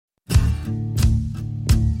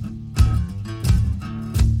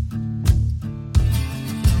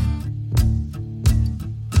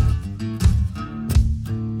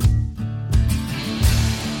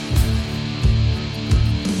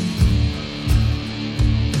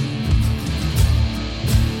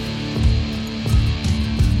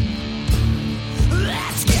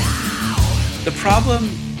problem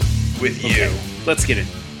with you. Okay, let's get it.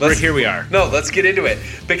 Here we are. No, let's get into it.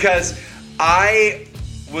 Because I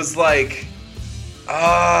was like,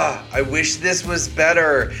 I wish this was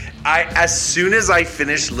better. As soon as I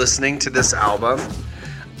finished listening to this album,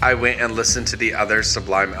 I went and listened to the other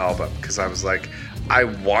Sublime album because I was like, I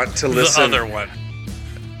want to listen. The other one.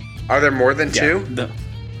 Are there more than two?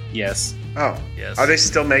 Yes. Oh, yes. Are they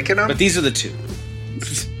still making them? But these are the two.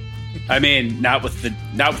 I mean, not with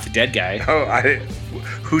the dead guy. Oh,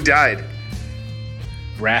 who died?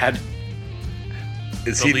 Brad.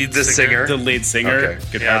 Is he the singer? The lead singer,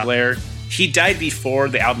 guitar player. He died before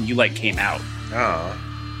the album You Like came out.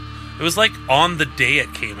 Oh. It was like on the day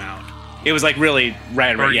it came out. It was like really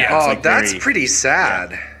right. Yeah. Oh, like that's pretty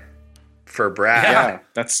sad for Brad.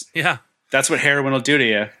 Yeah. That's what heroin will do to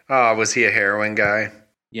you. Oh, was he a heroin guy?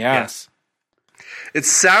 Yeah. Yes. It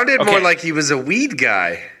sounded more like he was a weed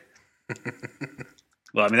guy.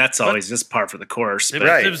 Well, I mean, that's always just par for the course. But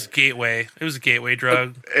It was gateway. It was a gateway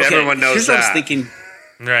drug. Everyone knows here's that. What I was thinking.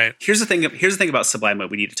 Right. Here's the thing about Sublime that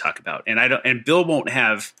we need to talk about, and Bill won't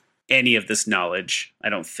have any of this knowledge, I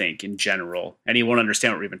don't think, in general, and he won't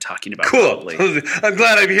understand what we've been talking about. Cool. Probably. I'm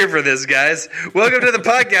glad I'm here for this, guys. Welcome to the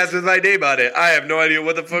podcast with my name on it. I have no idea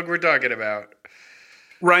what the fuck we're talking about.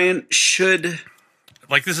 Ryan, should...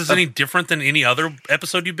 Like this is any different than any other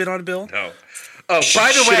episode you've been on, Bill? No. Oh,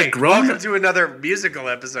 by the way, welcome to another musical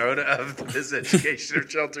episode of This Education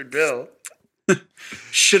of Sheltered Bill.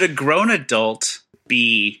 Should a grown adult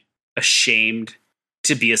be ashamed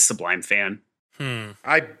to be a Sublime fan?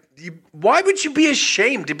 Why would you be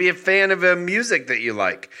ashamed to be a fan of a music that you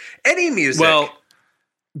like? Any music. Well,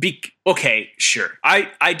 okay, sure.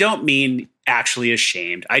 I don't mean actually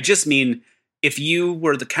ashamed. I just mean if you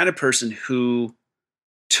were the kind of person who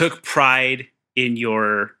took pride in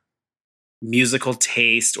your musical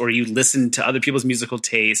taste, or you listened to other people's musical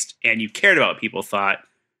taste and you cared about what people thought,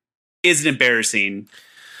 is it embarrassing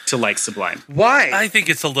to like Sublime? Why? I think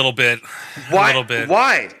it's a little bit. Why? A little bit.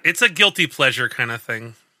 Why? It's a guilty pleasure kind of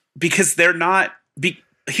thing. Because they're not...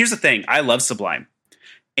 here's the thing. I love Sublime.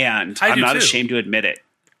 And I'm not ashamed to admit it.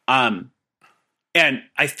 And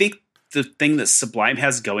I think the thing that Sublime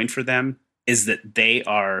has going for them is that they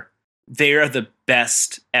are the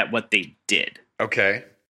best at what they did. Okay.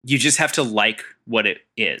 You just have to like what it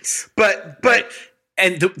is. But right?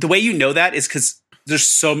 And the way you know that is because there's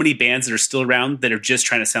so many bands that are still around that are just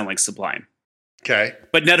trying to sound like Sublime. Okay.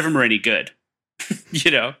 But none of them are any good.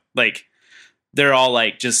 Like they're all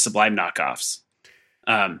like just Sublime knockoffs.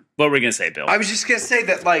 What were we going to say, Bill? I was just going to say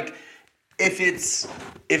that, like, if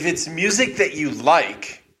it's music that you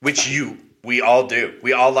like, which we all do,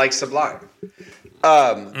 we all like Sublime.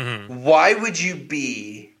 Why would you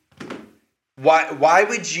be? Why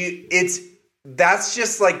would you? That's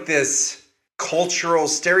just like this cultural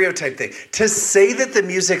stereotype thing. To say that the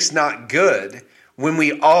music's not good when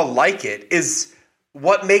we all like it is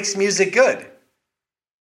what makes music good.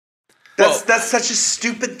 That's such a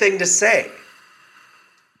stupid thing to say.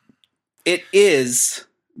 It is,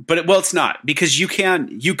 but it's not, because you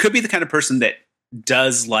could be the kind of person that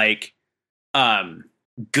does like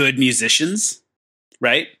good musicians,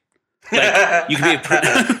 right? Like you could be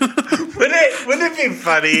Wouldn't it be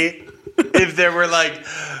funny if there were like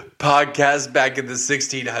podcasts back in the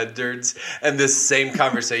 1600s and this same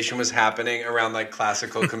conversation was happening around like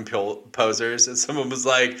classical composers, and someone was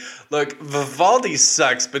like, look, Vivaldi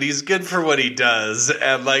sucks, but he's good for what he does,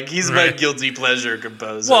 and like he's my guilty pleasure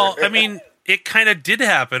composer. Well, I mean, it kind of did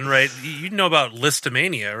happen, right? You know about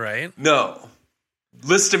Listomania, right? No.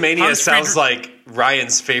 Listomania sounds like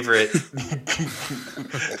Ryan's favorite.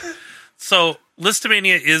 So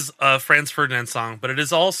Listomania is a Franz Ferdinand song, but it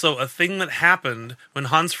is also a thing that happened when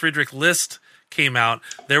Hans Friedrich List came out.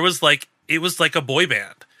 It was like a boy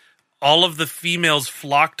band. All of the females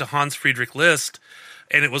flocked to Hans Friedrich List,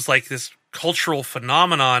 and it was like this cultural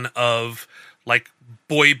phenomenon of like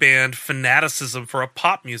boy band fanaticism for a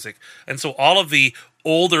pop music. And so all of the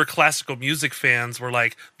older classical music fans were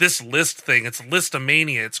like, this Liszt thing, it's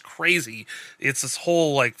Listomania, it's crazy. It's this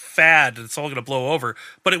whole like fad, it's all going to blow over.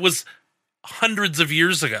 But it was hundreds of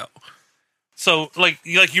years ago. So like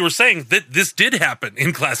you were saying, that this did happen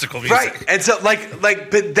in classical music. Right. And so but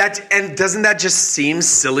doesn't that just seem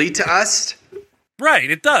silly to us? Right,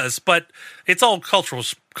 it does, but it's all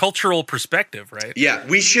cultural perspective, right? Yeah,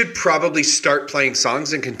 we should probably start playing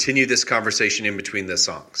songs and continue this conversation in between the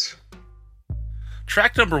songs.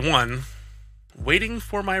 Track number 1, Waiting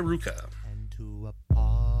for My Ruka. And to a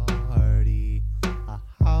party, a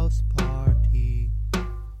house party.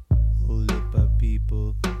 Whole heap of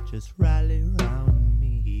people just rally around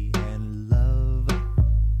me and love.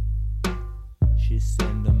 She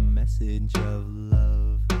sent a message message of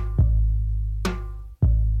love.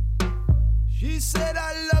 She said,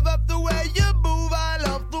 I love up the way you move, I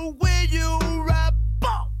love the way you rap.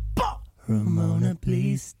 Ramona,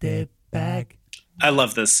 please step back. I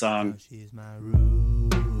love this song. She's my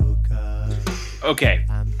Ruka. Okay,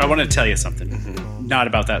 I want to tell you something. Not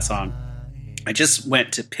about that song. I just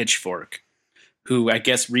went to Pitchfork, who I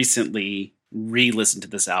guess recently re-listened to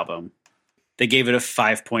this album. They gave it a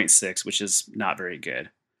 5.6, which is not very good.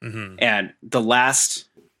 Mm-hmm. And the last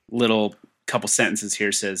little couple sentences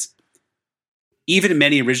here says, even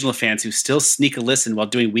many original fans who still sneak a listen while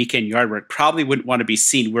doing weekend yard work probably wouldn't want to be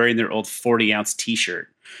seen wearing their old 40-ounce t-shirt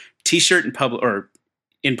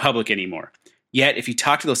in public anymore. Yet, if you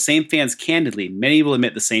talk to those same fans candidly, many will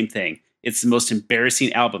admit the same thing. It's the most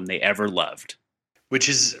embarrassing album they ever loved. Which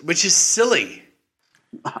is silly.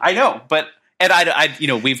 I know, but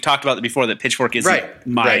we've talked about it before that Pitchfork isn't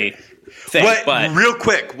my thing. But real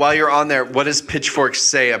quick, while you're on there, what does Pitchfork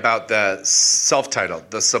say about the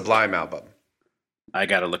self-titled, the Sublime album? I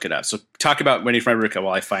got to look it up. So talk about Waiting for My Ruka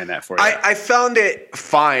while I find that for you. I found it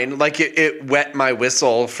fine. Like it wet my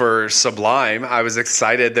whistle for Sublime. I was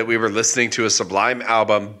excited that we were listening to a Sublime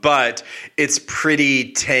album, but it's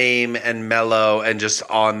pretty tame and mellow and just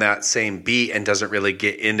on that same beat and doesn't really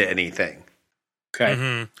get into anything. Okay.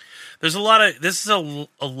 Mm-hmm. There's this is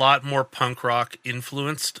a lot more punk rock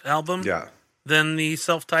influenced album than the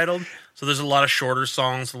self-titled. So there's a lot of shorter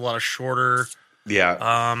songs, a lot of shorter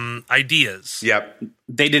ideas. Yep.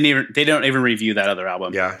 They don't even review that other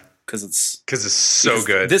album. Yeah. Because it's so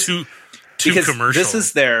good. Too commercial. This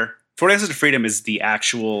is their 40 Ounces to Freedom is the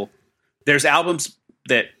actual. There's albums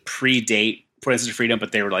that predate 40 Ounces to Freedom,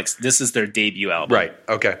 but they were like, this is their debut album. Right.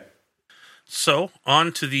 Okay. So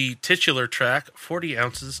on to the titular track, 40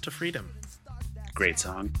 Ounces to Freedom. Great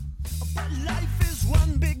song. Life is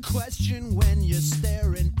one big question when you're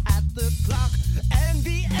staring at the clock, and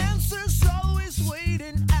the answer's always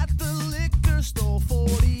waiting at the liquor store.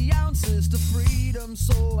 40 ounces to freedom,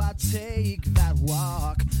 so I take that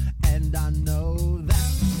walk, and I know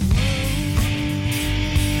that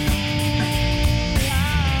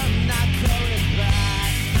I'm not coming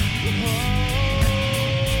back.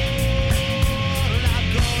 Not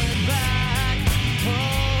going back.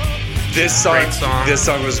 This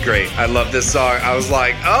song was great. I love this song. I was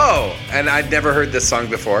like, oh, and I'd never heard this song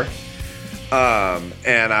before.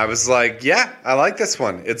 And I was like, yeah, I like this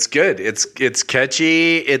one. It's good. It's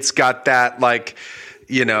catchy. It's got that, like,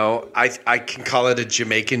 I can call it a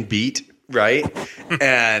Jamaican beat, right?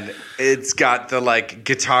 And it's got the like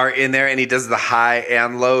guitar in there, and he does the high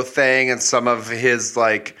and low thing, and some of his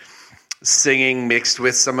like singing mixed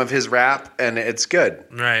with some of his rap, and it's good.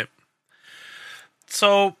 Right.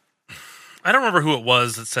 So I don't remember who it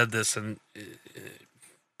was that said this, and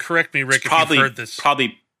correct me, Rick, if you've heard this.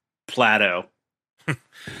 Probably Plato.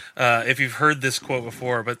 If you've heard this quote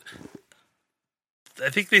before, but I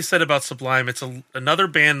think they said about Sublime, it's another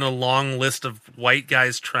band in a long list of white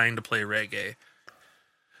guys trying to play reggae.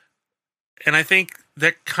 And I think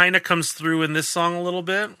that kind of comes through in this song a little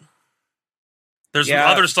bit. There's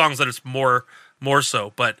other songs that it's more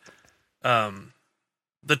so, but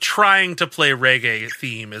the trying to play reggae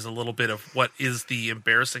theme is a little bit of what is the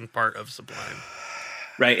embarrassing part of Sublime.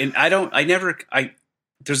 Right. And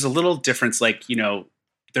there's a little difference, like,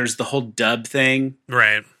 there's the whole dub thing.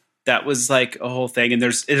 Right. That was like a whole thing. And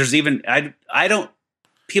there's even,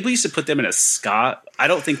 people used to put them in a ska. I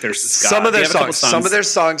don't think they're ska. Some of their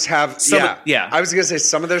songs have, I was going to say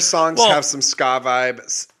some of their songs have some ska vibe.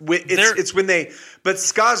 It's when but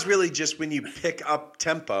ska's really just when you pick up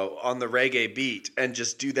tempo on the reggae beat and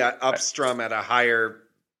just do that up strum at a higher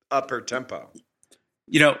upper tempo.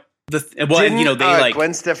 Gwen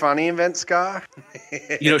Stefani invent ska?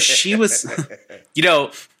 She was,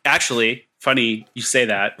 actually, funny you say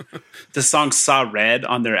that. The song Saw Red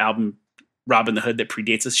on their album Robin the Hood that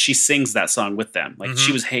predates us, she sings that song with them. Like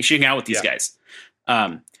she was hanging out with these guys.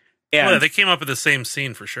 They came up with the same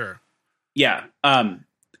scene for sure. Yeah. And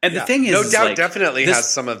the thing is, no doubt, definitely has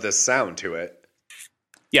some of this sound to it.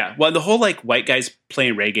 Yeah. Well, the whole like white guys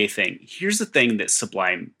playing reggae thing. Here's the thing that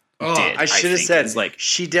Sublime did. I should have said, like,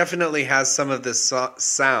 she definitely has some of this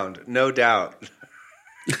sound, no doubt.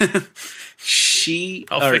 Okay.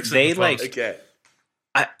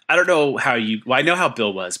 I don't know how you. Well, I know how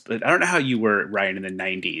Bill was, but I don't know how you were, Ryan, in the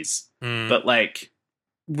 90s. But like,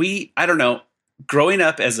 I don't know. Growing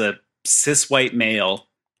up as a cis white male,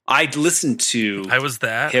 I listened to. I was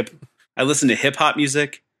that. I listened to hip hop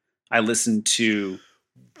music. I listened to.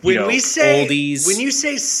 When you say oldies. When you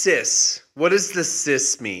say cis, what does the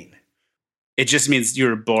cis mean? It just means you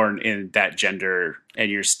were born in that gender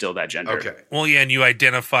and you're still that gender. Okay. Well, yeah, and you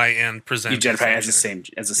identify and present. You identify as the same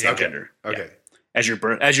gender. Okay. Yeah. As your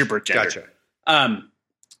birth gender. Gotcha.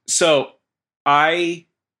 So I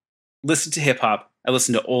listen to hip hop. I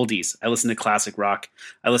listen to oldies. I listen to classic rock.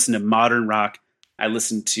 I listen to modern rock. I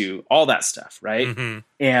listen to all that stuff, right? Mm-hmm.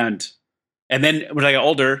 And then when I got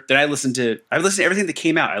older, then I listened to everything that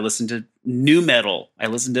came out. I listened to new metal. I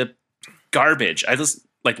listened to garbage. I listened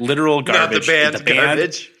like literal garbage. Not the band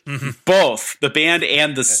garbage. Both the band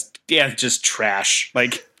and just trash.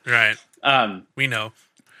 Like right. We know.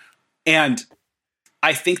 And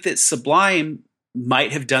I think that Sublime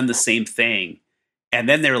might have done the same thing. And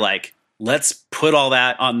then they're like, let's put all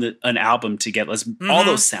that on an album together. Let's all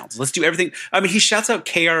those sounds. Let's do everything. I mean, he shouts out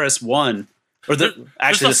KRS-One. Or the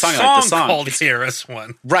song called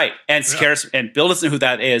KRS-One. Right. And KRS, and Bill doesn't know who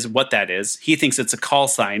that is, what that is. He thinks it's a call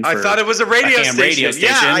sign for I thought it was a radio station.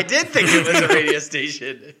 Yeah, I did think it was a radio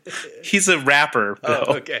station. He's a rapper, Bill.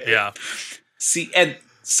 Oh, okay. Yeah. See, and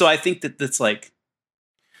so I think that's like,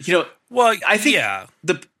 well, I think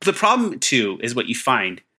the problem too is what you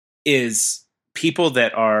find is people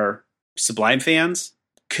that are Sublime fans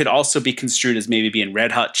could also be construed as maybe being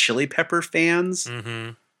Red Hot Chili Pepper fans,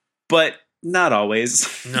 but not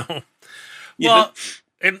always. No. Well,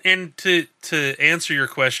 and to answer your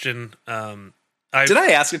question, did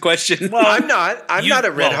I ask a question? Well, I'm not. I'm not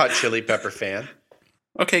a Red Hot Chili Pepper fan.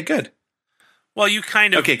 Okay, good. Well, you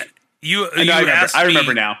kind of. Okay. I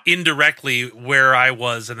remember now indirectly where I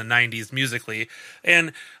was in the 90s musically.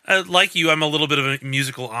 And like you, I'm a little bit of a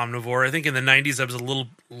musical omnivore. I think in the 90s I was a little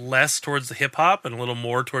less towards the hip hop and a little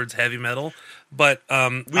more towards heavy metal. But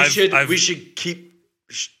we should keep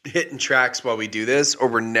hitting tracks while we do this, or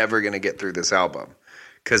we're never going to get through this album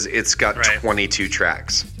because it's got 22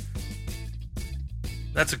 tracks.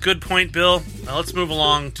 That's a good point, Bill. Now let's move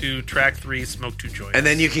along to track 3, Smoke Two Joints. And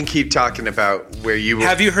then you can keep talking about where you were.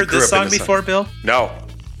 Have you heard this song before, Bill? No.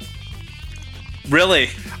 Really?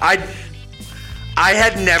 I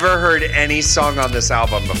had never heard any song on this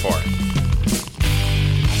album before.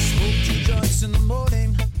 I smoke 2 joints in the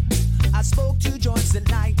morning. I smoke 2 joints at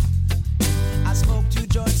night. I smoke 2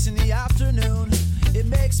 joints in the afternoon. It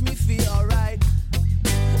makes me feel alright.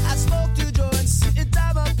 I smoke 2 joints in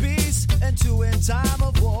time of peace and 2 in time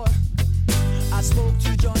of war. I smoke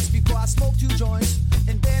 2 joints before I smoke 2 joints,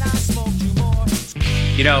 and then I smoke 2 more.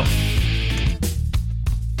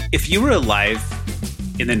 If you were alive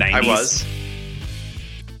in the 90s, I was,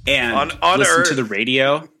 and on listened Earth to the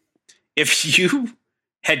radio, if you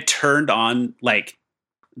had turned on like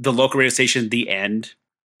the local radio station, The End,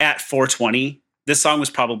 at 4:20, this song was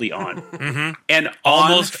probably on, and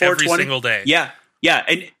almost on every single day. Yeah,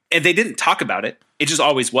 and they didn't talk about it. It just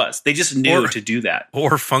always was. They just knew to do that.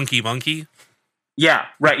 Or Funky Monkey. Yeah,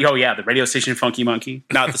 right. Oh, yeah, the radio station Funky Monkey,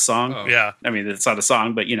 not the song. Yeah, I mean it's not a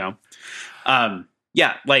song, but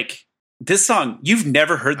yeah, like this song. You've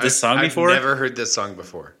never heard this song before? I've never heard this song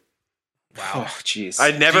before. Wow, oh, jeez.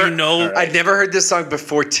 I'd never heard this song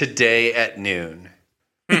before today at noon.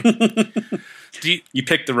 You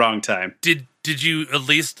picked the wrong time. Did you at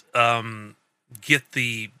least get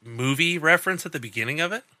the movie reference at the beginning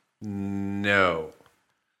of it? No.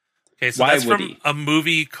 Okay, so that's from a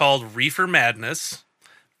movie called Reefer Madness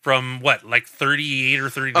from what, like 38 or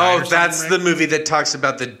 39? Oh, that's the movie that talks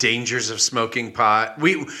about the dangers of smoking pot.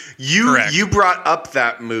 You brought up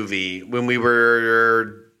that movie when we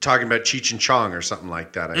were talking about Cheech and Chong or something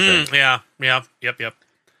like that, I think. Yep.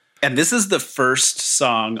 And this is the first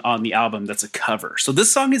song on the album that's a cover. So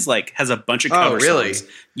this song is like has a bunch of cover songs.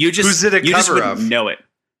 Who's it a cover of? Know it.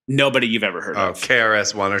 Nobody you've ever heard of.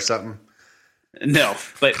 KRS-One or something? No,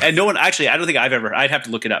 but no one actually. I don't think I've ever. I'd have to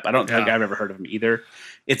look it up. I don't think I've ever heard of him either.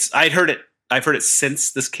 I've heard it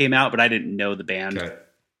since this came out, but I didn't know the band. Okay.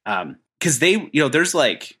 Because they, there's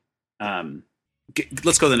like,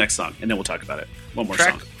 let's go to the next song and then we'll talk about it. One more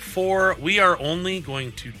Track song. 4. We are only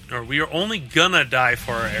gonna die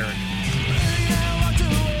for our arrogance.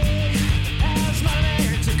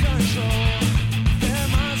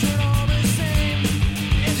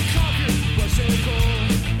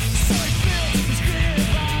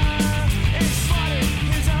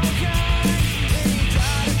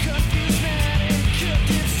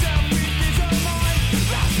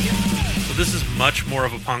 This is much more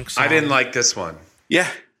of a punk song. I didn't like this one. Yeah,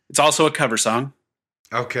 it's also a cover song.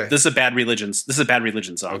 Okay. This is a Bad Religion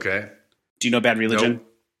song. Okay. Do you know Bad Religion?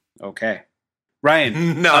 Nope. Okay.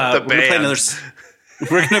 Ryan, not the band.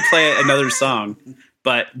 We're gonna play another song.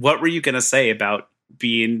 But what were you gonna say about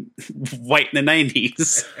being white in the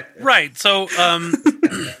 90s? Right. So,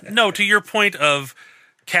 no, to your point of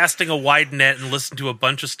casting a wide net and listened to a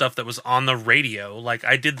bunch of stuff that was on the radio. Like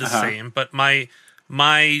I did the same, but my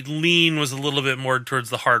lean was a little bit more towards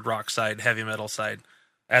the hard rock side, heavy metal side,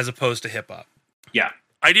 as opposed to hip hop. Yeah.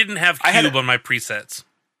 I didn't have Cube on my presets.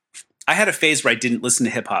 I had a phase where I didn't listen to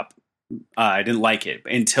hip hop. I didn't like it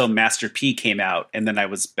until Master P came out, and then I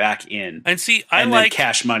was back in. And see, then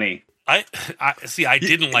Cash Money. I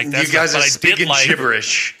didn't like that. You guys stuff, are speaking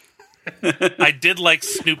gibberish. I did like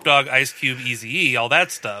Snoop Dogg, Ice Cube, Eazy-E, all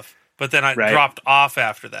that stuff. But then I dropped off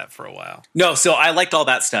after that for a while. No, so I liked all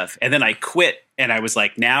that stuff. And then I quit, and I was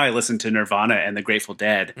like, now I listen to Nirvana and the Grateful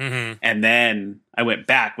Dead. Mm-hmm. And then I went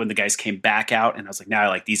back when the guys came back out, and I was like, now I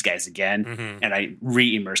like these guys again. Mm-hmm. And I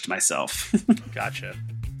re-immersed myself. Gotcha.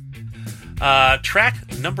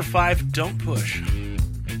 Track number 5, Don't Push.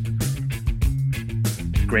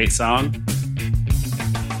 Great song.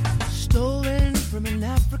 Stolen from an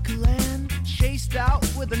African land, chased out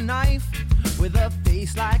with a knife, with a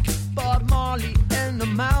face like Bob Marley and a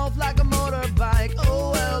mouth like a motorbike.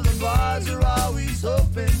 Oh well, the bars are always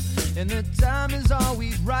open and the time is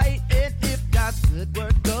always right. And if God's good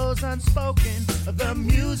word goes unspoken, the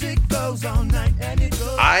music goes all night and it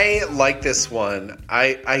goes. I like this one.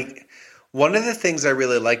 I one of the things I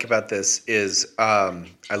really like about this is I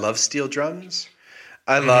love steel drums.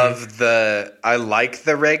 I like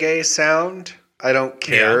the reggae sound. I don't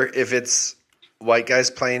care if it's white guys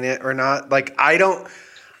playing it or not. Like I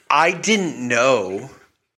didn't know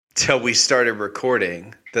till we started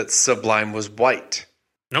recording that Sublime was white.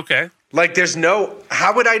 Okay. Like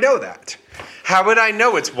how would I know that? How would I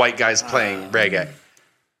know it's white guys playing reggae?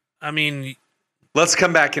 I mean, let's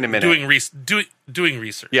come back in a minute. Doing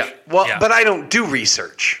research. Yeah. Well, but I don't do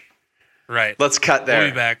research. Right. Let's cut there. We'll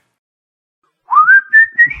be back.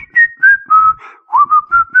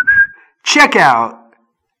 Check out.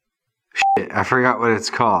 Shit, I forgot what it's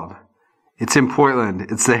called. It's in Portland.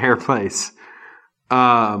 It's the hair place.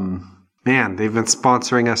 Man, they've been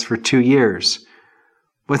sponsoring us for 2 years.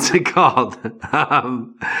 What's it called?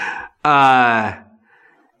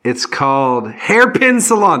 It's called Hairpin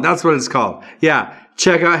Salon. That's what it's called. Yeah,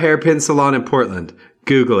 check out Hairpin Salon in Portland.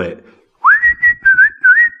 Google it.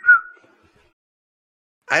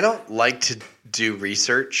 I don't like to do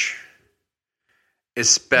research.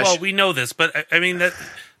 Especially, well, we know this, but I mean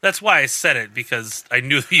that's why I said it, because I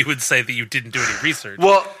knew you would say that you didn't do any research.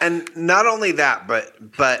 Well, and not only that,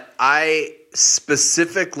 but I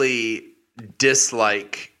specifically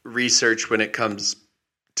dislike research when it comes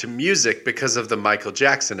to music because of the Michael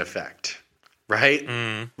Jackson effect, right?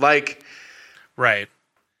 Like, right.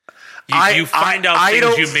 You find out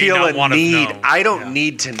things you may not want to know. I don't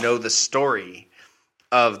need to know the story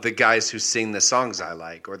of the guys who sing the songs I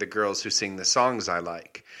like or the girls who sing the songs I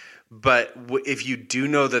like. But if you do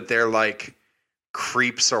know that they're like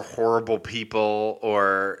creeps or horrible people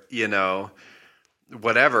or, you know,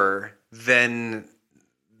 whatever, then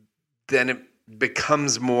it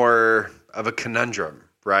becomes more of a conundrum,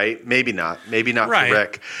 right? Maybe not right. For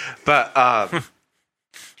Rick. But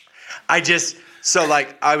so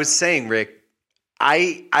like I was saying, Rick,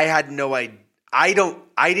 I had no idea.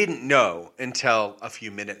 I didn't know until a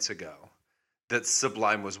few minutes ago that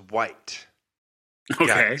Sublime was white. Okay.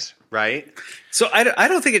 Guys, right? So I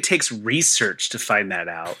don't think it takes research to find that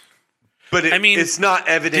out. But it's not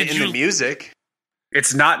evident in the music.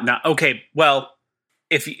 It's not okay. Well,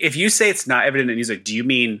 if you say it's not evident in the music, do you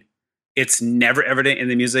mean it's never evident in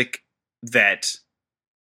the music that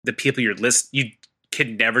the people you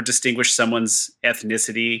can never distinguish someone's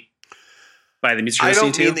ethnicity by the music you're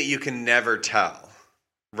listening to? I don't mean that you can never tell,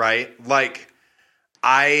 right? Like,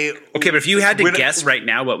 Okay, but if you had to guess right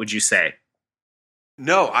now, what would you say?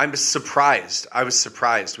 No, I'm surprised. I was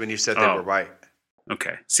surprised when you said they were white.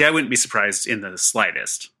 Okay. See, I wouldn't be surprised in the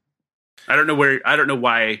slightest. I don't know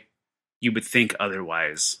why you would think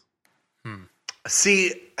otherwise.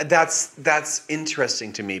 See, that's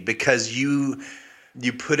interesting to me because you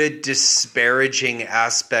put a disparaging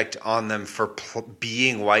aspect on them for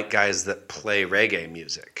being white guys that play reggae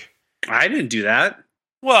music. I didn't do that.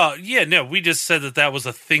 Well, yeah, no, we just said that was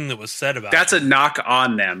a thing that was said about That's them. a knock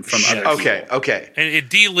on them from other people. Okay. And it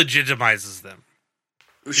delegitimizes them.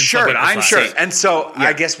 Sure, but I'm sure. saying, and so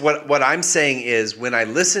I guess what I'm saying is when I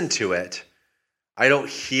listen to I don't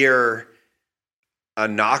hear a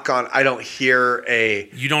knock on. I don't hear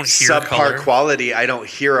you don't hear subpar color. Quality. I don't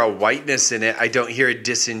hear a whiteness in it. I don't hear a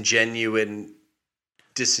disingenuousness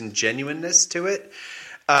to it.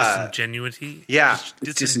 Disingenuity? Yeah.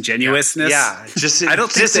 Disingenuousness? Yeah. I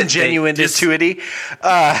don't think disingenuity.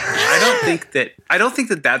 I don't think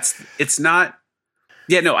that's it's not.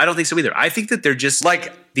 Yeah, no, I don't think so either. I think that they're just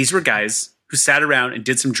like these were guys who sat around and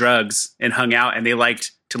did some drugs and hung out and they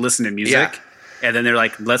liked to listen to music, and then they're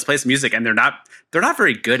like, let's play some music, and they're not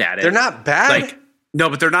very good at it. They're not bad. Like, no,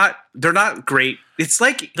 but they're not great. It's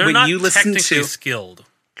like They're when not you listen technically to skilled.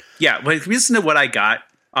 Yeah, when you listen to What I Got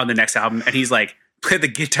on the next album, and he's like, play the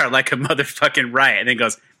guitar like a motherfucking riot, and then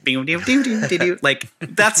goes, ding, ding, ding, ding, ding, ding. Like,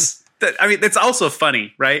 that's also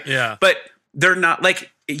funny, right? Yeah. But they're not,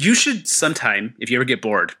 like, you should sometime, if you ever get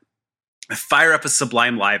bored, fire up a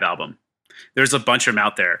Sublime live album. There's a bunch of them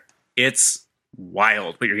out there. It's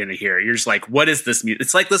wild what you're going to hear. You're just like, what is this music?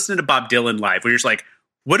 It's like listening to Bob Dylan live, where you're just like,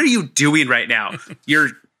 what are you doing right now? You're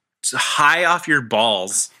high off your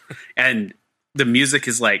balls, and the music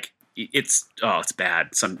is like, it's bad.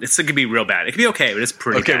 It could be real bad. It could be okay, but it's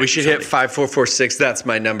pretty bad. We should hit 5446. That's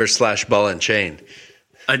my number / ball and chain.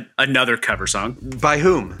 Another cover song. By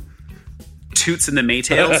whom? Toots and the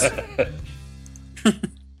Maytals.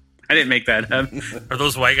 I didn't make that up. Are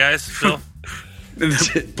those white guys still?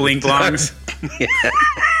 Bling blongs.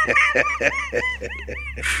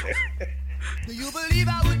 Do you believe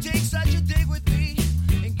I would take such a dig with me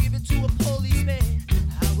and give it to a policeman?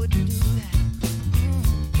 I wouldn't do that.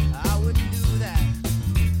 I wouldn't do that.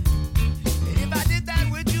 And if I did that,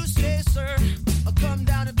 would you say, sir, or come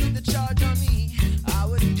down and put the charge on me? I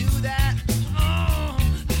wouldn't do that. Oh,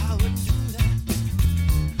 I wouldn't do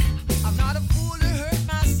that. I'm not a fool to hurt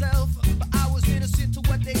myself, but I was innocent to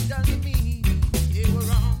what they done to me. They were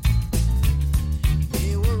wrong.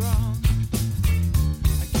 They were wrong.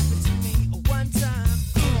 Give it to me one time.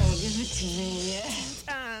 Oh, give it to me, yeah. 2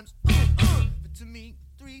 times. Give it to me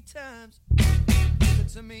 3 times. Give it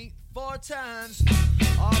to me 4 times.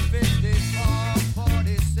 All 54,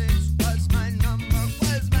 46 was my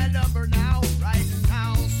number now. Right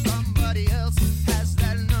now, somebody else has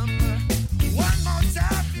that number. One more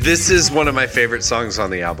time. This is one of my favorite songs on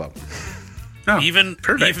the album. Oh, Even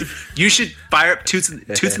perfect. You should fire up Toots and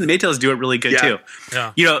the Maytals. Do it really good too.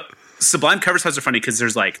 Yeah. You know, Sublime cover songs are funny because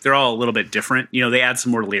they're all a little bit different. You know, they add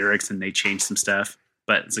some more lyrics and they change some stuff,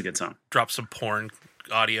 but it's a good song. drop some porn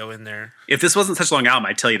audio in there. If this wasn't such a long album,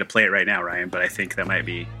 I'd tell you to play it right now, Ryan. But I think that might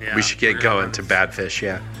be. Yeah, We should get going to Badfish,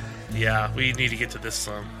 yeah. Yeah, we need to get to this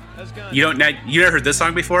song. You never heard this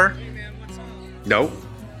song before, Nope.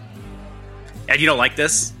 and you don't like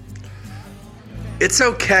this. It's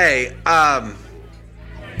okay.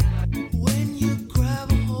 When you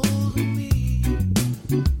grab a hold of me,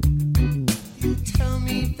 you tell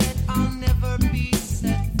me that I'll never be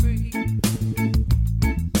set free.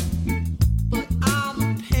 But I'm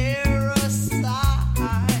a parasite.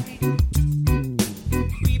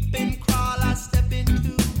 Creep and crawl, I step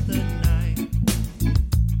into the night.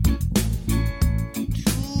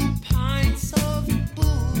 2 pints of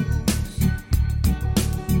booze.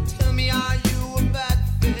 Tell me, are you a bad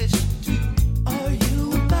fish too? Are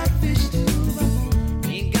you a bad fish too?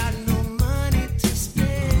 Ain't got no money to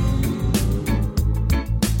spend.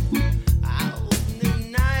 I hope the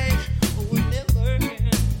night will never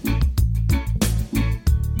end.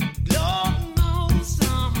 Lord knows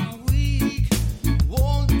I'm weak.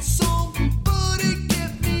 Won't somebody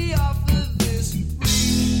get me off of this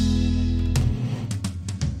reef?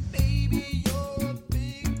 Baby, you're a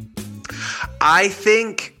big I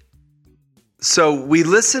think so. We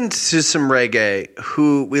listened to some reggae.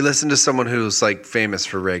 We listened to someone who's like famous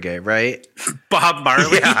for reggae, right? Bob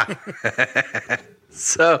Marley. Yeah.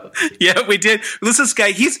 So Yeah, we did. Listen, this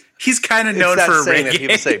guy, he's kind of known it's that for saying that reggae.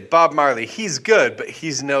 people say Bob Marley, he's good, but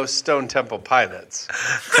he's no Stone Temple Pilots.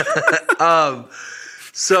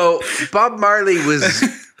 So Bob Marley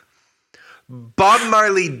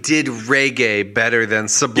did reggae better than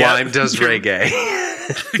Sublime Yeah. does reggae.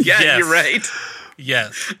 Yeah, Yes. you're right.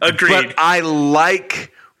 Yes. Agreed. But I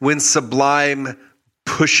like when Sublime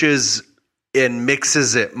pushes and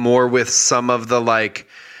mixes it more with some of the like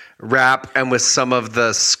rap and with some of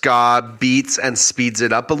the ska beats and speeds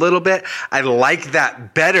it up a little bit. I like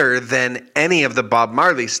that better than any of the Bob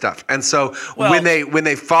Marley stuff. And so when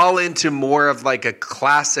they fall into more of like a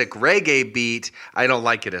classic reggae beat, I don't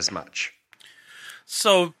like it as much.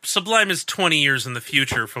 So Sublime is 20 years in the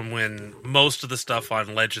future from when most of the stuff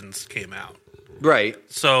on Legends came out. Right.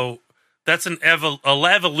 So that's an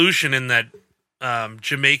evolution in that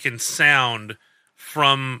Jamaican sound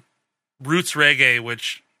from roots reggae,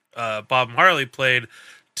 which Bob Marley played,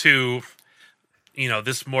 to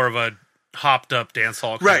this more of a hopped up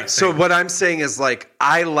dancehall kind Right. of So thing. what I'm saying is like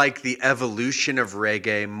I like the evolution of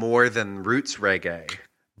reggae more than roots reggae,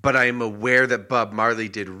 but I am aware that Bob Marley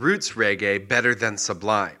did roots reggae better than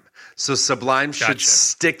Sublime. So Sublime should Gotcha.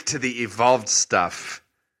 stick to the evolved stuff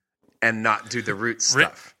and not do the roots Rick-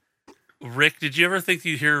 stuff. Rick, did you ever think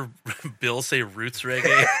you'd hear Bill say roots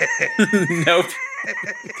reggae? Nope.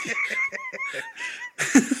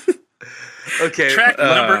 Okay, Track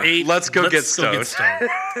number 8. Let's go get stoned.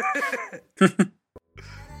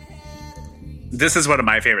 This is one of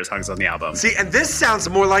my favorite songs on the album. See, and this sounds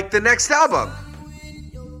more like the next album.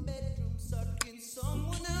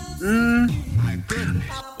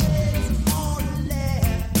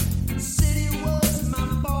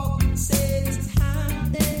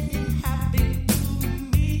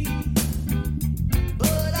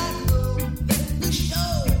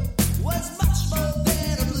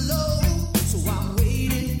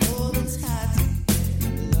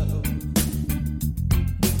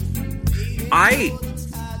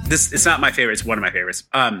 It's not my favorite. It's one of my favorites.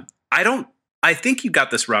 I think you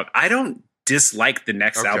got this wrong. I don't dislike the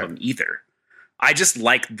next album either. I just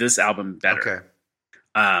like this album better. Okay.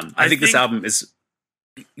 I think this album is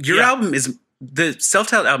album is the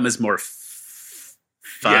self-titled album is more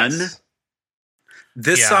fun. Yes.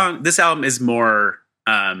 This album is more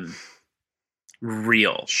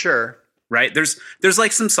real. Sure. Right? There's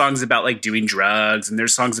like some songs about like doing drugs, and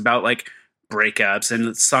there's songs about like breakups,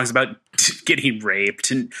 and songs about getting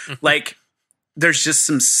raped, and like there's just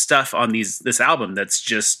some stuff on this album that's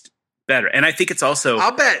just better. And I think it's also,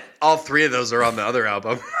 I'll bet all 3 of those are on the other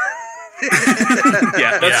album.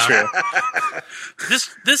 Yeah, that's true.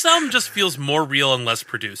 This album just feels more real and less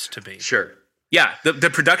produced to me. Sure. Yeah, the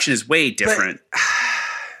production is way different.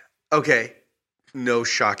 Okay. No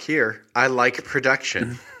shock here. I like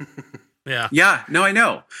production. Yeah, no, I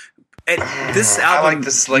know. And this album I like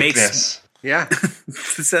the slickness. Yeah.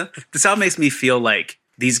 This album makes me feel like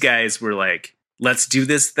these guys were like, let's do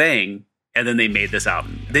this thing, and then they made this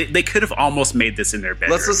album. They could have almost made this in their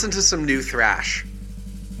bedroom. Let's listen to some new thrash.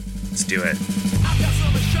 Let's do it. I've got so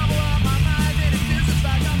much trouble on my mind, and it feels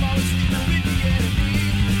like I'm always sleeping with the enemy.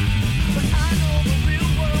 But I know the real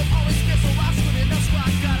world always gets a lost with it. That's why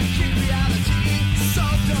I gotta keep reality. So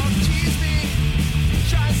don't tease me.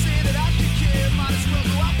 Try and say that I can care. Might as well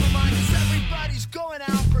go out for mine, 'cause everybody's going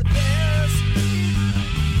out for theirs.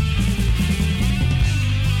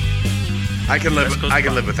 I can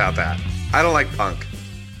live without that. I don't like punk.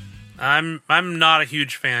 I'm not a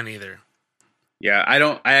huge fan either. Yeah,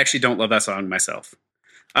 I actually don't love that song myself.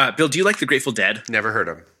 Bill, do you like the Grateful Dead? Never heard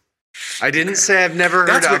them. I didn't say I've never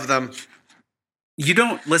heard of them. You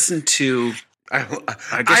don't listen to. I guess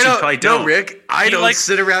you don't, probably don't. No, Rick. I don't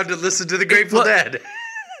sit around and listen to the Grateful Dead.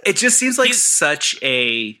 It just seems like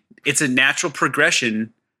it's a natural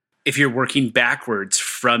progression if you're working backwards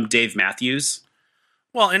from Dave Matthews.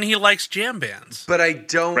 Well, and he likes jam bands. But I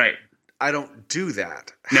don't. Right. I don't do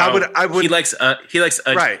that. No, How would I? Would he likes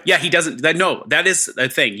right? Yeah, he doesn't. No, that is a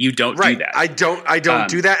thing. You don't do that. I don't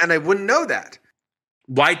do that, and I wouldn't know that.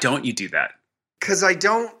 Why don't you do that? Because I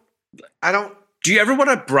don't. Do you ever want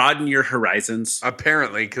to broaden your horizons?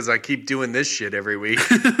 Apparently, because I keep doing this shit every week.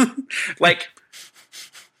 Like,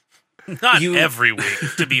 not every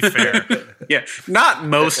week, to be fair. Yeah, not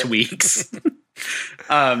most weeks.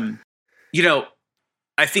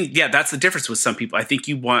 I think, that's the difference with some people. I think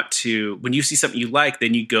you want to, when you see something you like,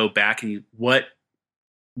 then you go back and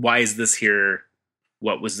why is this here?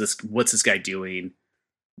 What's this guy doing?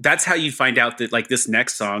 That's how you find out that like this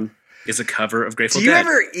next song is a cover of Grateful Dead. Do you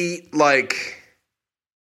ever eat like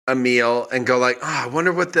a meal and go like, I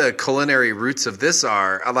wonder what the culinary roots of this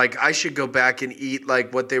are? Like, I should go back and eat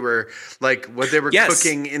like what they were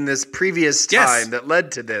cooking in this previous time that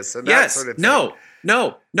led to this and that sort of thing.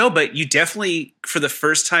 No, but you definitely, for the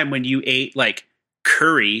first time when you ate like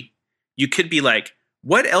curry, you could be like,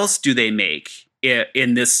 what else do they make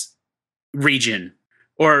in this region?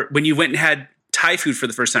 Or when you went and had Thai food for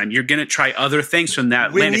the first time, you're going to try other things from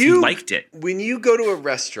that land if you liked it. When you go to a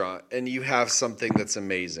restaurant and you have something that's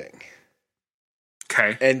amazing,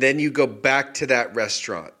 okay, and then you go back to that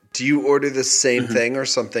restaurant, do you order the same thing or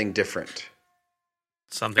something different?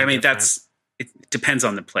 Something different. It depends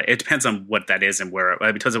on the play. It depends on what that is and where.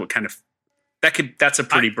 It depends on what kind of. That's a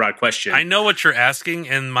pretty broad question. I know what you're asking,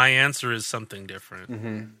 and my answer is something different.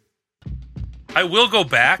 Mm-hmm. I will go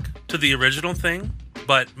back to the original thing,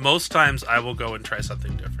 but most times I will go and try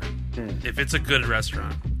something different if it's a good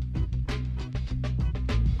restaurant.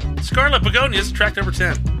 Scarlet Begonias, track number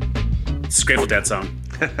 10. It's a Grateful Dead song.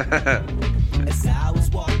 As I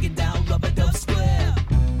was walking down Rubber Dove Square,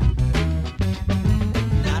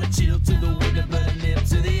 not a chill to the window, but a nip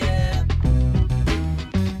to the air.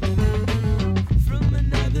 From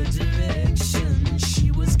another direction,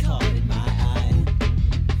 she was caught in my eye.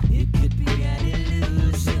 It could be an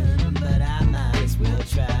illusion, but I might as well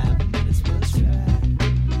try.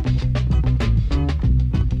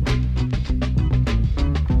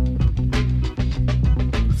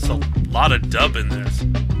 It's a lot of dub in this.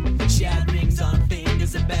 She had rings on her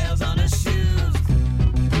fingers and bells on her shoes.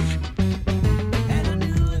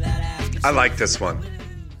 I like this one.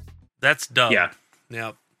 That's dumb. Yeah.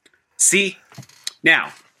 Yep. See,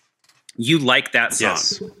 now you like that song,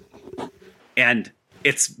 Yes. and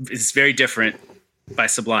it's very different by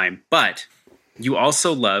Sublime, but you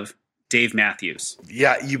also love Dave Matthews.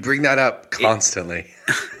 Yeah, you bring that up constantly.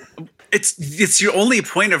 It's your only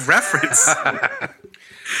point of reference.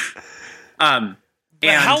 And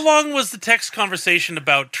how long was the text conversation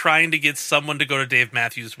about trying to get someone to go to Dave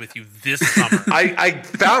Matthews with you this summer? I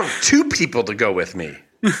found 2 people to go with me.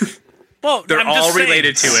 Well, they're I'm just all saying.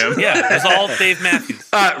 related to him. Yeah, it was all Dave Matthews.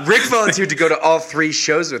 Rick volunteered to go to all 3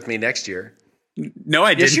 shows with me next year. No,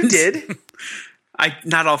 I didn't. Yes, you did.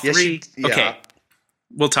 Not all Yes, 3. yeah. Okay,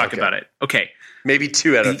 we'll talk Okay. about it. Okay, Maybe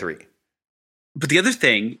 2 out of 3. but the other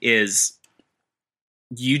thing is,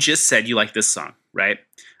 you just said you like this song, right?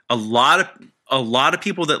 A lot of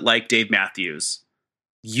people that like Dave Matthews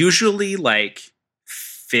usually like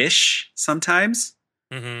Fish sometimes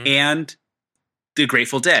Mhm. and the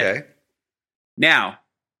Grateful Dead. Okay. Now,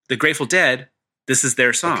 the Grateful Dead, this is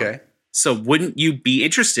their song. Okay. So wouldn't you be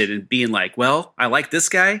interested in being like, well, I like this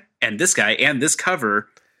guy and this cover.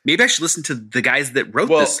 Maybe I should listen to the guys that wrote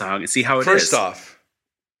this song and see how it is. First off,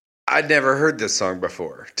 I'd never heard this song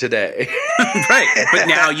before today. Right. But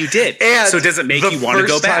now you did. And so does it make you want to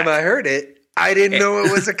go The first back? time I heard it, I didn't know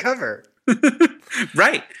it was a cover.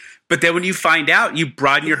 Right. But then when you find out, you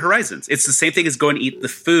broaden your horizons. It's the same thing as going to eat the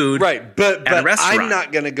food. Right, but at a restaurant. I'm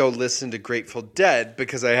not going to go listen to Grateful Dead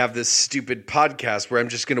because I have this stupid podcast where I'm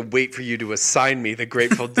just going to wait for you to assign me the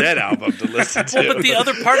Grateful Dead album to listen to. Well, but the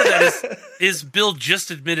other part of that is Bill just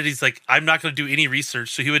admitted he's like, I'm not going to do any research,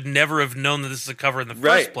 so he would never have known that this is a cover in the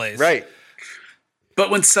first place. Right. But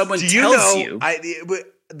when someone Do tells you know, you,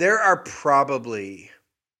 there are probably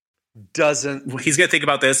dozens, he's going to think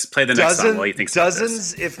about this, play the next song while he thinks about this.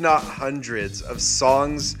 dozens, if not hundreds, of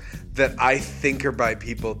songs that I think are by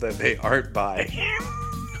people that they aren't by.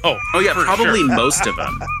 Oh Yeah, for probably sure. most of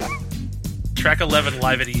them. Track 11,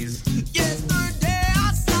 Live at Ease. Yesterday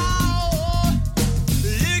I saw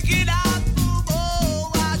looking out the wall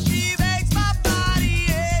while she makes my body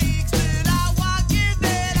aches. Then I walk in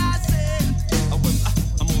bed, I said,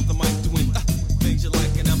 I'm on the mic doing things you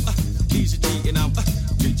like and I'm easy G and I'm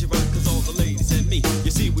treat you right cause all the ladies and me.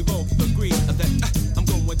 You see we both agree that I'm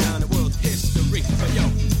going down in world history. But yo,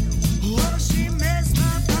 well, she makes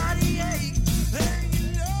my body ache. And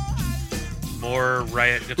you know I More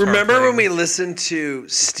Riot guitar Remember when we playing. listened to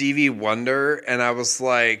Stevie Wonder and I was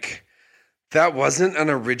like, that wasn't an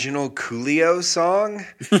original Coolio song?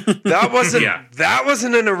 That wasn't Yeah. that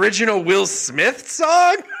wasn't an original Will Smith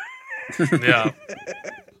song? Yeah.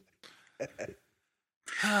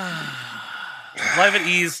 Live at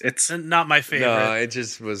Ease, It's- it's not my favorite. No, it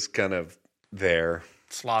just was kind of there.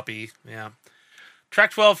 Sloppy, yeah.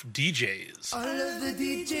 Track 12, DJs. all of the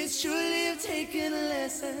DJs surely have taken a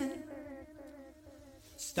lesson.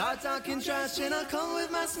 Start talking trash and I'll come with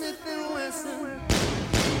my Smith & Wesson.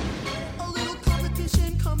 A little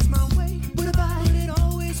competition comes my way, but it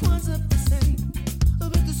always winds up the same.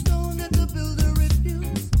 But the stone that the builder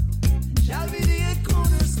refused shall be the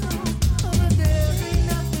cornerstone. Oh, but there ain't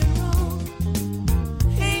nothing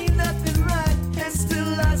wrong, ain't nothing right, and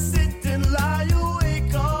still I sit and lie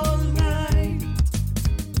awake all night.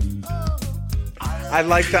 Oh, I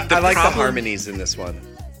like the problem- harmonies in this one.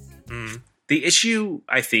 The issue,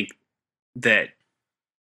 I think, that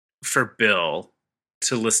for Bill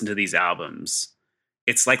to listen to these albums,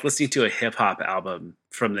 it's like listening to a hip hop album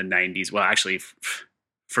from the 90s. Well, actually,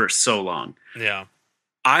 for so long. Yeah.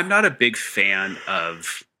 I'm not a big fan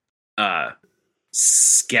of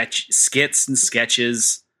skits and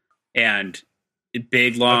sketches and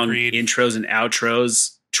big long Agreed. intros and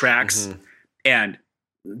outros tracks. And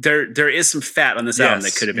there is some fat on this album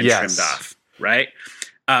that could have been Yes. trimmed off, right?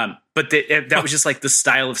 But that was just like the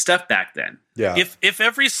style of stuff back then. Yeah. If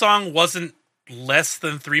every song wasn't less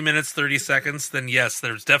than 3 minutes 30 seconds, then yes,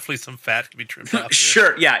 there's definitely some fat to be trimmed off.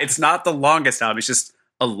 Sure, yeah, it's not the longest album; it's just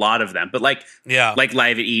a lot of them. But like Yeah.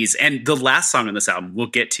 Live at Ease, and the last song on this album, we'll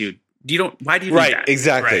get to. Why do you right, do that?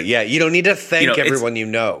 exactly. Right. Yeah, you don't need to thank it's- everyone you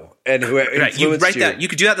know and who Right, you influenced write that. You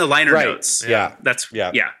could do that in the liner Right, notes. yeah. That's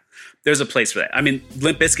Yeah. yeah. There's a place for that. I mean,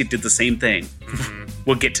 Limp Bizkit did the same thing.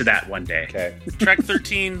 We'll get to that one day. Okay. Track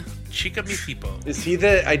 13, Chica Mi Tipo. Is he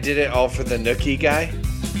the I did it all for the Nookie guy?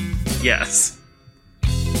 Yes.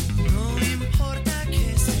 no importa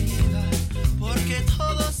que se iba, porque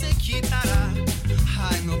todo se quitará.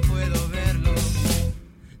 Ay, no puedo verlo,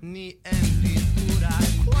 ni en pintura.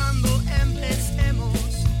 Cuando empecemos,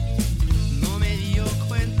 no me dio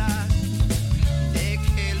cuenta de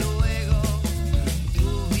que luego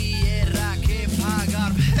tuviera que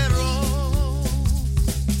pagar, pero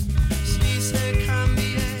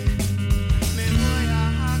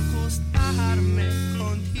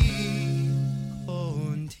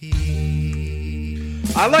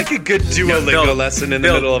I like a good Duolingo Bill, lesson in the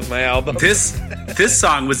Bill, middle of my album. This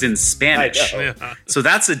song was in Spanish, I know. Yeah. so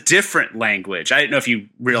that's a different language. I didn't know if you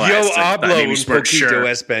realized. Yo it, but hablo maybe un you weren't poquito sure.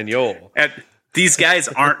 español. And these guys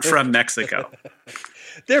aren't from Mexico.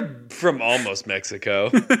 They're from almost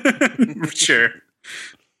Mexico. Sure.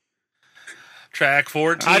 Track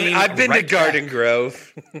 14. I've been to right Garden back.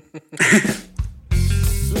 Grove.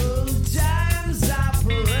 Sometimes I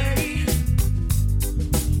pray,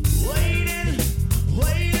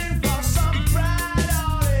 waiting for some bright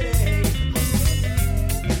holiday.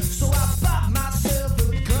 So I bought myself a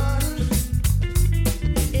gun,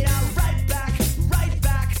 and I'm right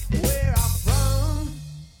back where I'm from.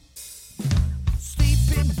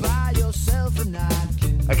 Sleeping by yourself at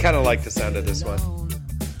night. I kind of like the sound of this one.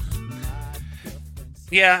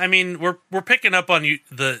 Yeah, I mean, we're picking up on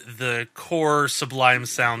the core Sublime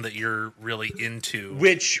sound that you're really into.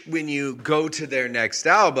 Which, when you go to their next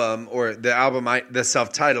album, or the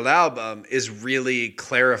self-titled album, is really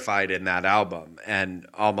clarified in that album, and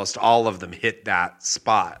almost all of them hit that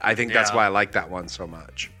spot. I think that's Yeah. why I like that one so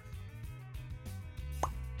much.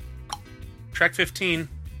 Track 15.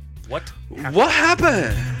 What? What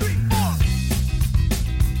happened?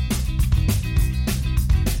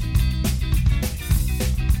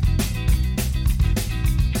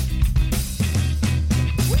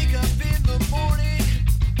 Wake up in the morning,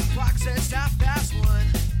 clock says 1:30.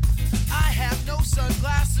 I have no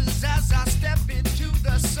sunglasses as I step into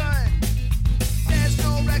the sun. There's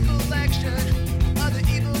no recollection of the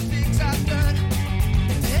evil things I've done.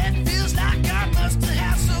 It feels like I must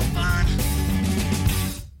have some fun.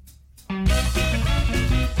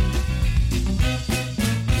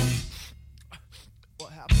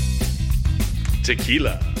 What happened?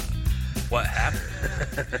 Tequila. What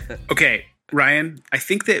happened? Okay, Ryan, I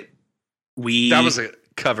think that we That was a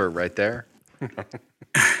cover right there.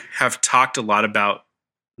 have talked a lot about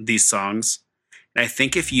these songs. And I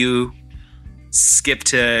think if you skip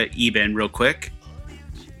to Eben real quick,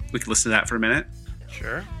 we can listen to that for a minute.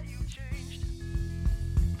 Sure.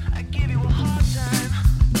 I give you a hard time.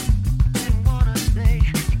 Didn't wanna stay.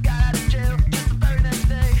 You got out of jail just the very next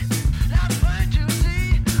day. Now find you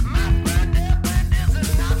see my friend is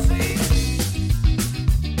a Nazi.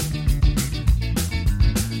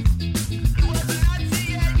 He was a Nazi,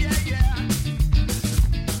 yeah.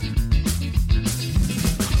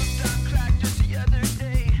 Hooked on crack just the other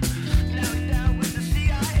day. Now he's down with the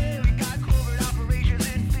CIA. We got covert operations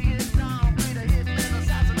in Vietnam. Played a hitman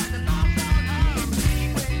assassin like the nom. He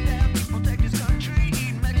went down to protect his country.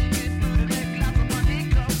 Eat Mexican food and make clap for money.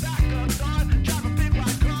 Come back up north, drive a big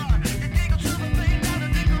white car. And take a silver plane down to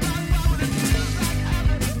Nicaragua. When it feels like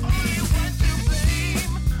heaven, only one to blame.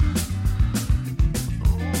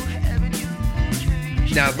 Oh, heaven, you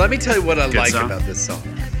changed. Now, let me tell you what I Good like song. about this song.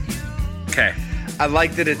 Okay. I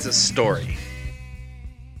like that it's a story.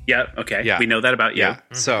 Yeah, okay. Yeah. We know that about you. Yeah.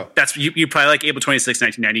 So, That's you probably like April 26,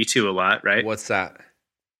 1992 a lot, right? what's that?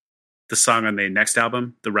 The song on the next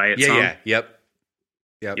album, the Riot Yeah, song. yeah. Yep.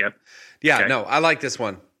 Yep. Yeah, Okay. no, I like this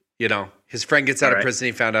one. You know, his friend gets out All of right. prison.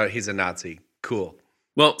 He found out he's a Nazi. Cool.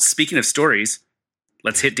 Well, speaking of stories,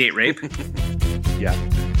 let's hit Date Rape. Yeah.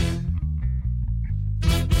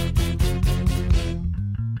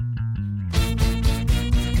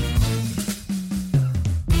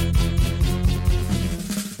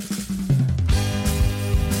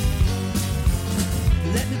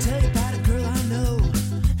 Let me tell you about a girl I know.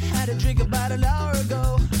 Had a drink about an hour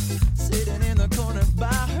ago. Sitting in the corner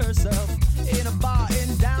by herself in a bar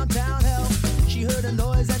in downtown hell. She heard a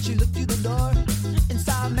noise and she looked through the door.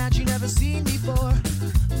 Inside a man she never seen before.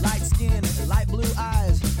 Light skin, light blue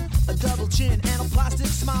eyes, a double chin and a plastic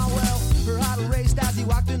smile. Well, her heart raced as he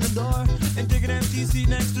walked in the door and took an empty seat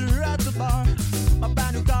next to her at the bar. My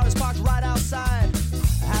brand new car is parked right outside.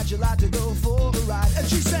 How'd you like to go for a ride? And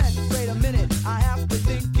she said, wait a minute, I have to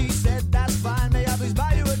think. He said, that's fine, may I please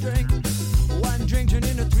buy you a drink? One drink turned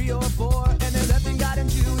into 3 or 4, and they left and got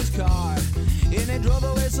into his car. And they drove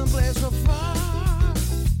away someplace so far.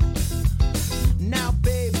 Now,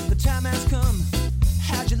 babe, the time has come.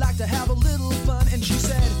 How'd you like to have a little fun? And she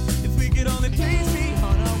said, if we could only please be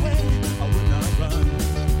on our way, I would not run.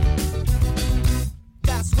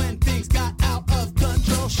 That's when things got out of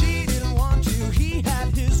control. She didn't want to, he had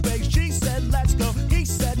his way. She said, let's go. He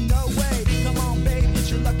said, no way. Come on, babe, it's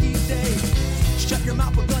your lucky day. Shut your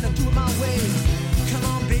mouth, we're gonna do it my way. Come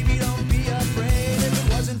on, baby, don't be afraid. If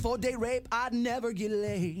it wasn't for date rape, I'd never get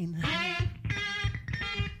laid.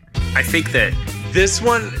 I think that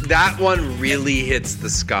That one really hits the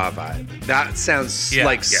ska vibe. That sounds Yeah,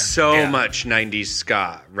 like yeah, so yeah. much 90s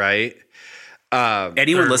ska, right?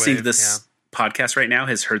 anyone Third listening to wave, this podcast right now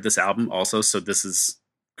has heard this album also, so this is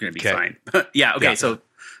gonna be Okay. fine. Yeah. Okay. Yeah. So,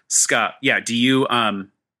 Scott. Yeah. Do you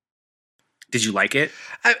did you like it?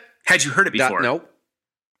 Had you heard it before? Nope.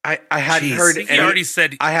 I hadn't Jeez. heard He any. already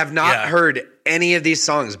said I have not yeah. heard any of these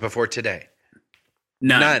songs before today.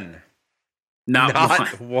 None. Not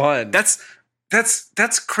one. one. That's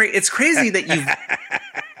crazy. It's crazy that you.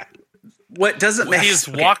 What doesn't make He has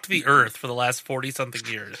walked the earth for the last 40-something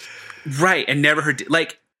years. right and never heard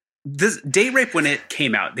like this Date Rape when it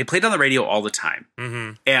came out. They played on the radio all the time,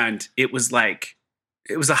 and it was like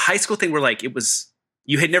it was a high school thing where like it was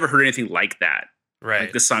you had never heard anything like that. Right.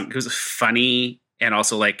 Like this song, it was funny and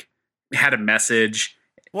also like had a message.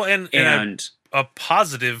 Well, and a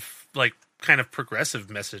positive, like kind of progressive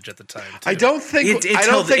message at the time. Too. I don't think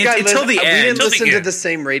Until the we end. didn't Until the listen to end. the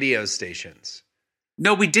same radio stations.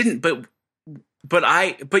 No, we didn't. But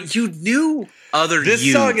you knew other. This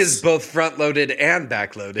youths. song is both front loaded and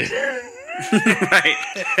back loaded. right.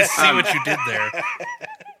 See what you did there.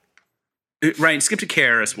 Ryan, skip to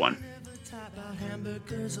KRS One. Never talk about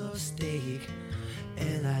hamburgers or steak,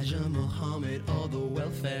 Elijah Muhammad or the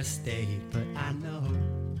welfare state, but I know,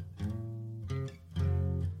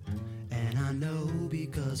 and I know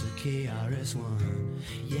because of KRS-One.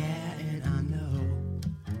 Yeah, and I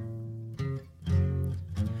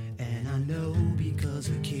know because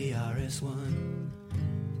of KRS-One.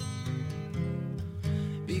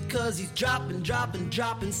 Because he's dropping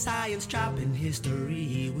science, dropping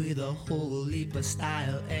history with a whole heap of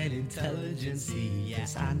style and intelligence.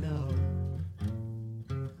 Yes, I know.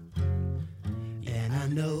 And I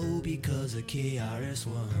know because of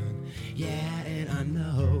KRS-One. Yeah, and I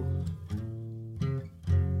know.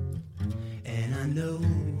 And I know.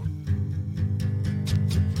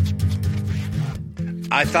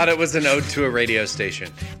 I thought it was an ode to a radio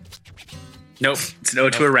station. Nope, it's an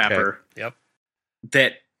ode to a rapper. Yep.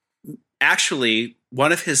 That actually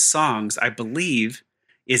one of his songs, I believe,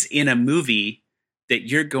 is in a movie that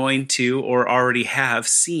you're going to or already have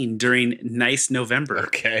seen during Nice November.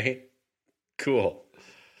 Okay. Cool.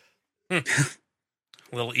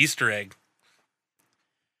 Little Easter egg.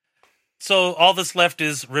 So all that's left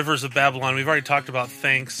is Rivers of Babylon. We've already talked about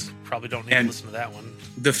Thanks. Probably don't need to And- listen to that one.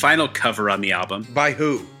 The final cover on the album. By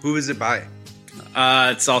who? Who is it by?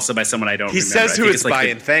 It's also by someone I don't He remember. says I who think it's like by,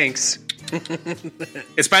 the- and thanks.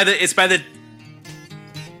 It's by the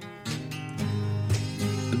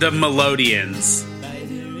Melodians. By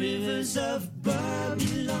the rivers of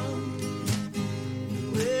Babylon,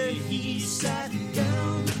 where he sat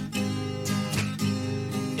down,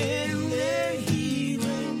 and there he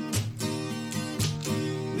went,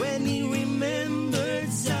 when he remembered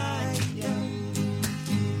Zion.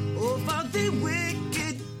 Oh, how the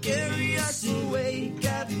wicked carry us away,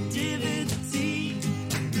 captivity,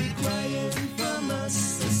 requiring from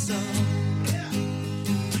us a song.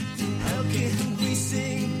 How can we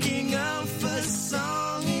sing King Alpha's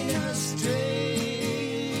song in a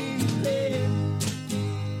strange land?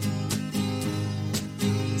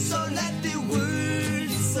 So let the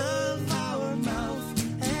words of our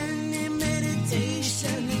mouth and the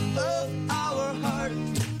meditation of our heart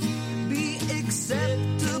be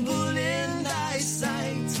acceptable in thy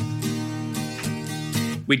sight.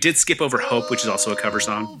 We did skip over Hope, which is also a cover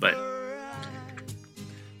song, but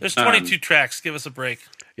There's 22 tracks. Give us a break.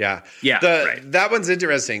 Yeah. Yeah, right. That one's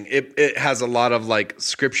interesting. It has a lot of like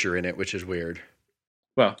scripture in it, which is weird.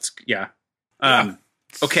 well, yeah.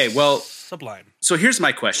 Okay, well, Sublime. so here's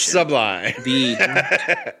my question. Sublime. The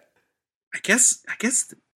I guess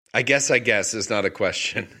I guess is not a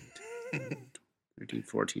question. 13,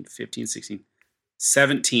 14, 15, 16,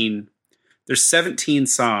 17. There's 17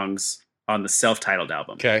 songs on the self-titled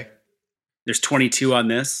album. Okay. There's 22 on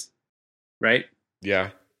this, right? Yeah.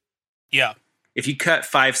 Yeah. If you cut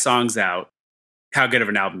 5 songs out, how good of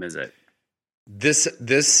an album is it? This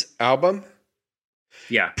album,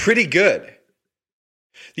 Yeah. pretty good.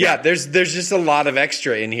 Yeah, there's just a lot of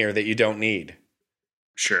extra in here that you don't need.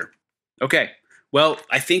 Sure. Okay. Well,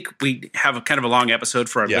 I think we have a kind of a long episode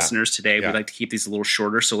for our Yeah. listeners today. Yeah. We'd like to keep these a little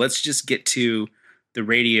shorter. So let's just get to the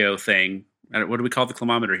radio thing. What do we call the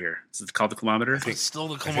climometer here? Is it called the climometer? It's still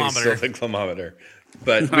the I think it's climometer. still the climometer,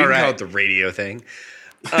 but we All can right. call it the radio thing.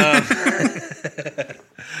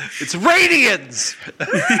 It's radians.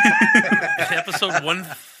 Episode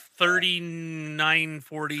 139,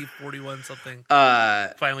 40, 41 something.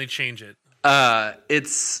 Finally change it.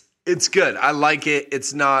 It's good. I like it.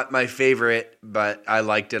 It's not my favorite, but I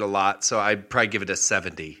liked it a lot. So I'd probably give it a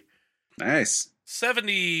 70. Nice.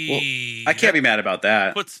 70. I can't be mad about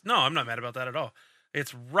that. No, I'm not mad about that at all.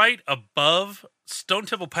 It's right above Stone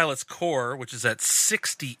Temple Pilots Core, which is at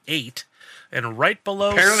 68, and right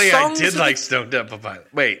below. Apparently, Songs I did of like the- Stone Temple Pilot.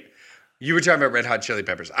 Wait, You were talking about Red Hot Chili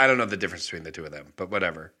Peppers. I don't know the difference between the two of them, but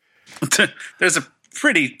whatever. There's a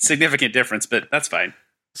pretty significant difference, but that's fine.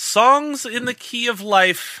 Songs in the Key of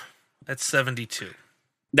Life at 72.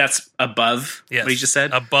 That's above Yes. what you just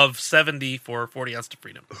said? Above 70 for 40 Ounce to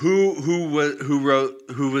Freedom. Who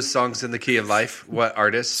was Songs in the Key of Life? What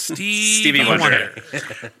artist? Stevie Wonder.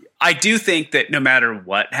 I do think that no matter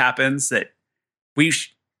what happens, that we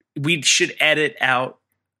should edit out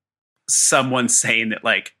someone saying that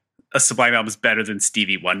like a Sublime album is better than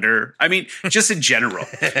Stevie Wonder. I mean, just in general.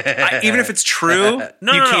 Even if it's true,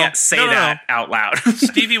 you can't say that out loud.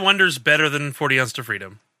 Stevie Wonder's better than 40 Ounce to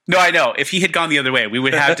Freedom. No, I know. If he had gone the other way, we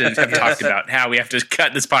would have to have talked about how we have to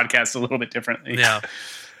cut this podcast a little bit differently. Yeah.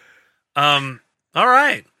 All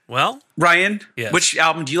right. Well, Ryan, Yes. which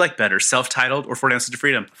album do you like better, self-titled or 40 Ounces to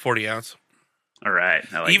Freedom? 40 Ounce. All right.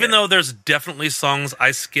 I like Even it. though there's definitely songs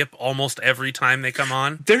I skip almost every time they come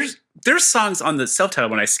on. There's songs on the self-titled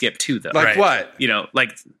one I skip too, though. Like Right. what? You know,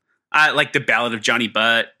 like I like the Ballad of Johnny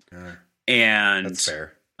Butt, and That's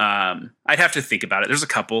fair. I'd have to think about it. There's a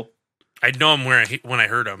couple. I know them when I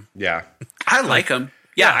heard them. Yeah. I like them.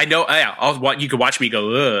 Yeah, I know. Yeah, you could watch me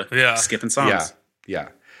go, Yeah. skipping songs. Yeah. Yeah.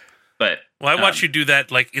 But Well, I watch you do that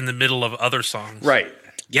like in the middle of other songs. Right.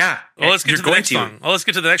 yeah, Well, let's get you're to the going next song. Well, let's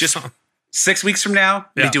get to the next song. 6 weeks from now,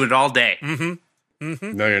 Yeah. we do it all day. No,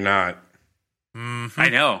 you're not. I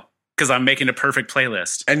know, because I'm making a perfect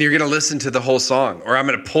playlist. And you're going to listen to the whole song, or I'm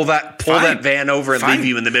going to pull that van over and Fine. leave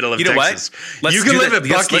you in the middle of You know what? Texas. Let's You can do live that. at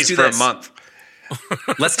Yes, let's Buc-ee's do for a this. month.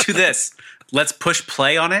 Let's do this. Let's push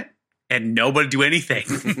play on it and nobody do anything.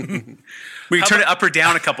 We can turn it up or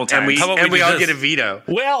down a couple times. And we do all this? get a veto.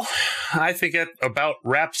 Well, I think it about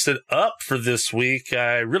wraps it up for this week.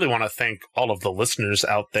 I really want to thank all of the listeners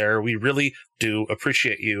out there. We really do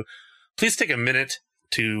appreciate you. Please take a minute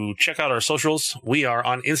to check out our socials. We are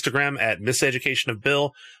on Instagram at Miseducation of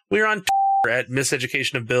Bill. We are on Twitter at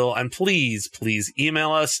Miseducation of Bill. And please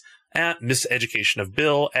email us at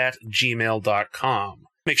miseducationofbill@gmail.com.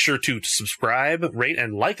 Make sure to subscribe, rate,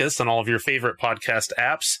 and like us on all of your favorite podcast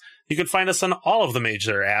apps. You can find us on all of the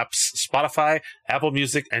major apps, Spotify, Apple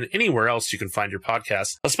Music, and anywhere else you can find your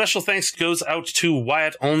podcast. A special thanks goes out to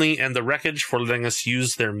Wyatt Only and The Wreckage for letting us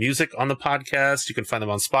use their music on the podcast. You can find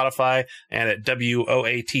them on Spotify and at WOATW.com.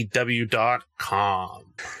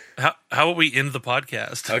 How about we end the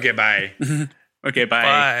podcast? Okay, bye. Okay, bye.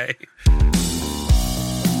 Bye.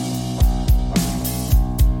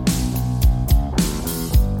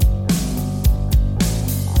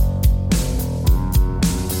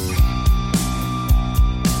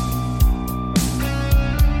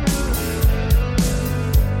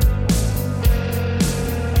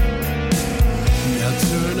 Now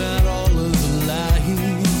turn out all of the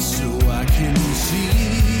lights so I can see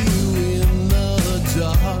you in the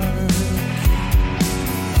dark.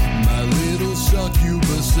 My little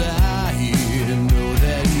succubus eye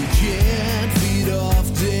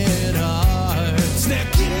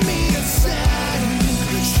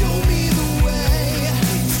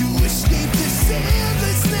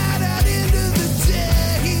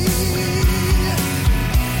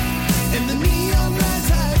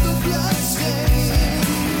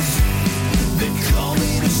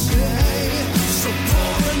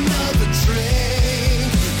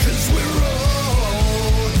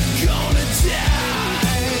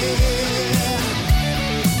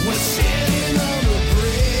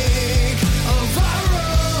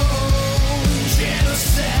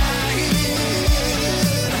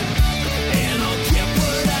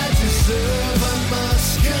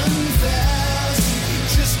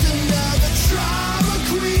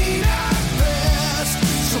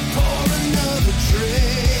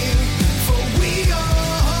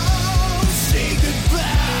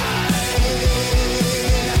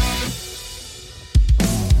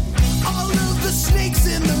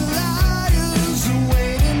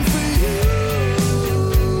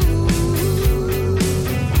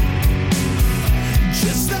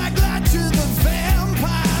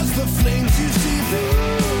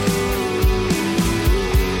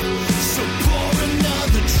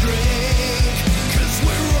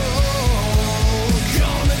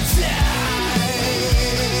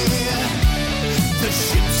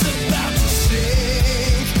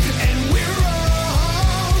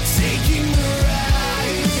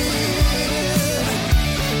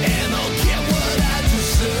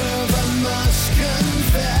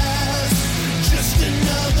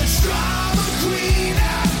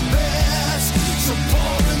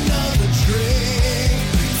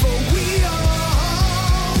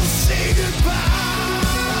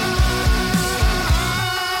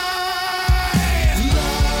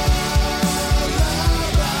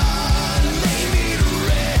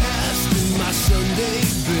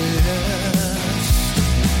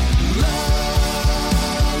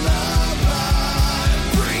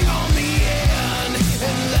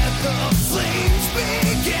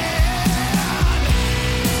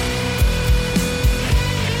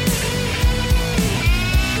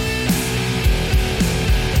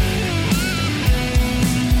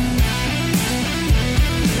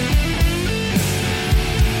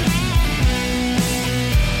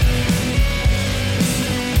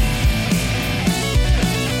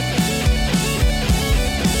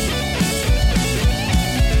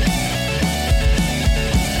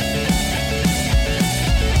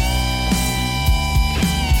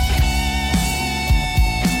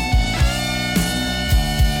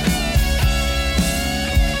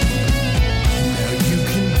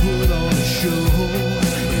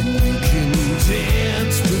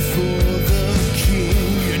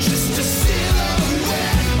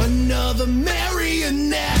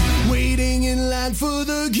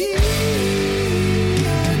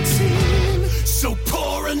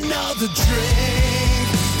another drink,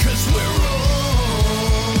 'cause we're